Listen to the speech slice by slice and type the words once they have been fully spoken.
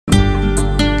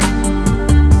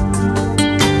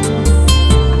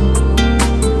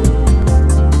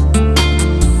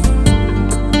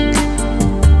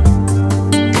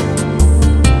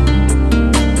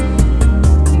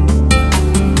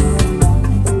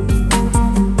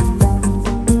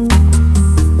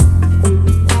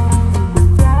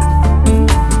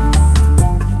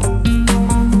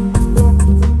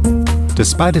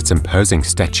Despite its imposing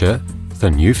stature, the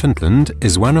Newfoundland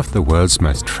is one of the world's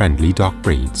most friendly dog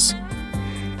breeds.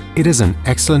 It is an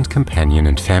excellent companion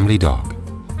and family dog.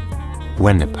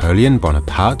 When Napoleon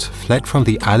Bonaparte fled from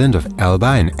the island of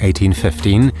Elba in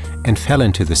 1815 and fell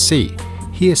into the sea,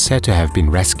 he is said to have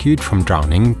been rescued from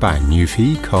drowning by a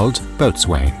Newfie called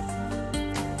Boatswain.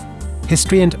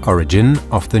 History and origin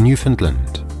of the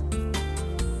Newfoundland.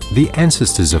 The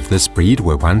ancestors of this breed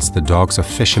were once the dogs of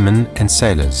fishermen and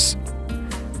sailors.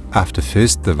 After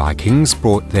first the Vikings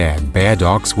brought their bear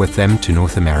dogs with them to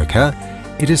North America,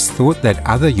 it is thought that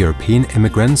other European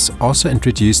immigrants also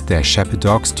introduced their shepherd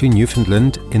dogs to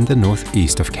Newfoundland in the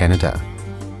northeast of Canada.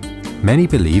 Many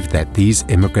believe that these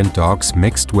immigrant dogs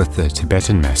mixed with the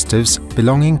Tibetan Mastiffs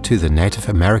belonging to the Native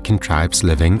American tribes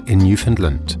living in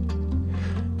Newfoundland.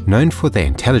 Known for their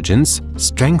intelligence,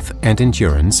 strength and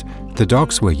endurance, the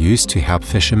dogs were used to help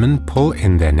fishermen pull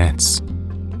in their nets.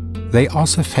 They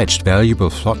also fetched valuable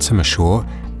flotsam ashore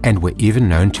and were even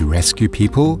known to rescue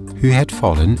people who had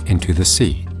fallen into the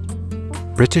sea.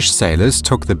 British sailors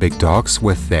took the big dogs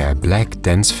with their black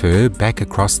dense fur back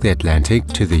across the Atlantic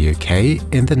to the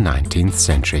UK in the 19th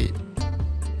century.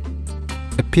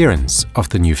 Appearance of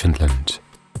the Newfoundland.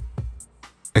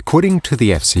 According to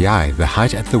the FCI, the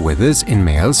height at the withers in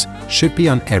males should be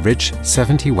on average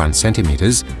 71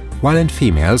 centimeters, while in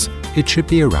females it should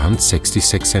be around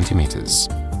 66 centimeters.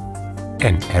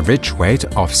 An average weight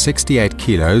of 68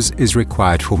 kilos is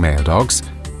required for male dogs,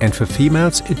 and for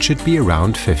females it should be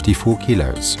around 54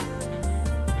 kilos.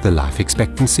 The life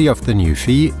expectancy of the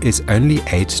Newfie is only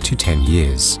 8 to 10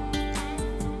 years.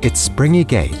 Its springy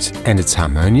gait and its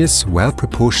harmonious,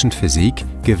 well-proportioned physique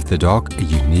give the dog a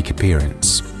unique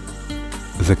appearance.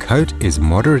 The coat is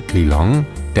moderately long,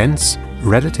 dense,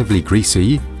 relatively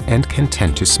greasy, and can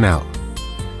tend to smell.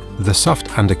 The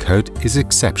soft undercoat is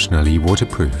exceptionally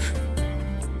waterproof.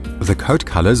 The coat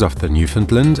colors of the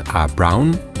Newfoundland are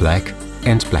brown, black,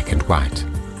 and black and white.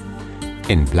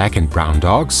 In black and brown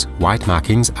dogs, white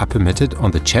markings are permitted on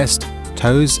the chest,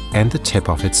 toes, and the tip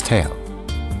of its tail.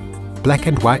 Black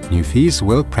and white Newfies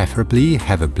will preferably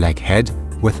have a black head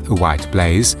with a white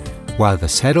blaze, while the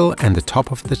saddle and the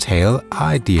top of the tail are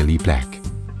ideally black.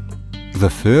 The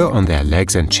fur on their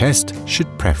legs and chest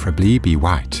should preferably be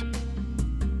white.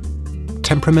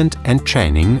 Temperament and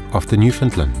training of the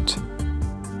Newfoundland.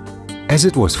 As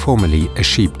it was formerly a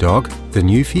sheepdog, the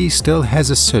Newfie still has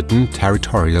a certain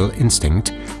territorial instinct,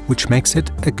 which makes it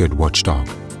a good watchdog.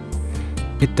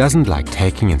 It doesn't like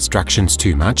taking instructions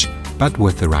too much, but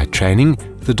with the right training,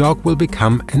 the dog will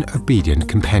become an obedient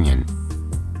companion.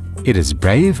 It is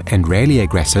brave and rarely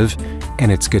aggressive,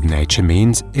 and its good nature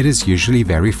means it is usually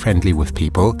very friendly with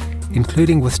people,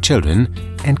 including with children,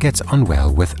 and gets on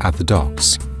well with other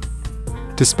dogs.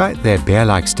 Despite their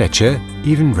bear-like stature,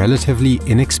 even relatively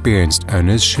inexperienced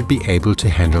owners should be able to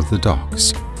handle the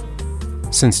dogs.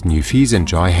 Since Newfies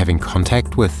enjoy having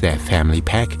contact with their family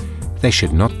pack, they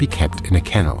should not be kept in a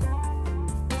kennel.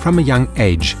 From a young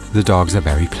age, the dogs are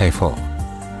very playful.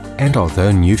 And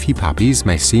although Newfie puppies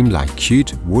may seem like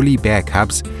cute, woolly bear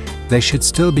cubs, they should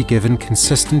still be given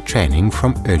consistent training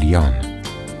from early on.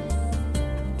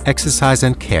 Exercise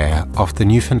and care of the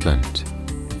Newfoundland.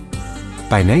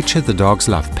 By nature, the dogs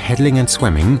love paddling and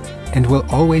swimming and will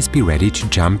always be ready to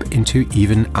jump into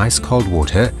even ice-cold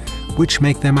water, which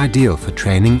make them ideal for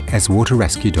training as water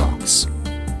rescue dogs.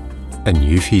 A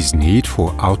Newfie's need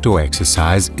for outdoor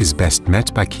exercise is best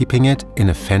met by keeping it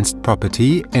in a fenced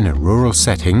property in a rural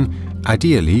setting,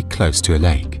 ideally close to a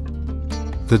lake.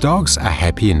 The dogs are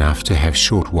happy enough to have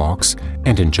short walks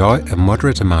and enjoy a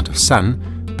moderate amount of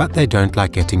sun, but they don't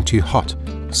like getting too hot,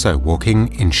 so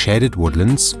walking in shaded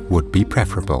woodlands would be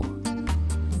preferable.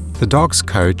 The dog's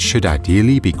coat should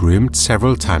ideally be groomed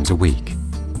several times a week.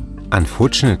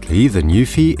 Unfortunately, the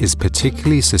Newfie is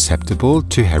particularly susceptible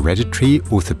to hereditary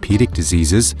orthopedic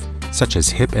diseases such as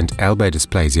hip and elbow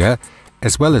dysplasia,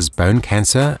 as well as bone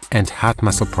cancer and heart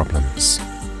muscle problems.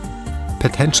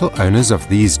 Potential owners of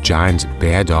these giant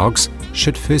bear dogs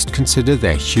should first consider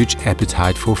their huge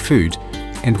appetite for food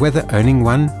and whether owning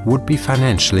one would be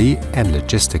financially and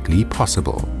logistically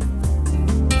possible.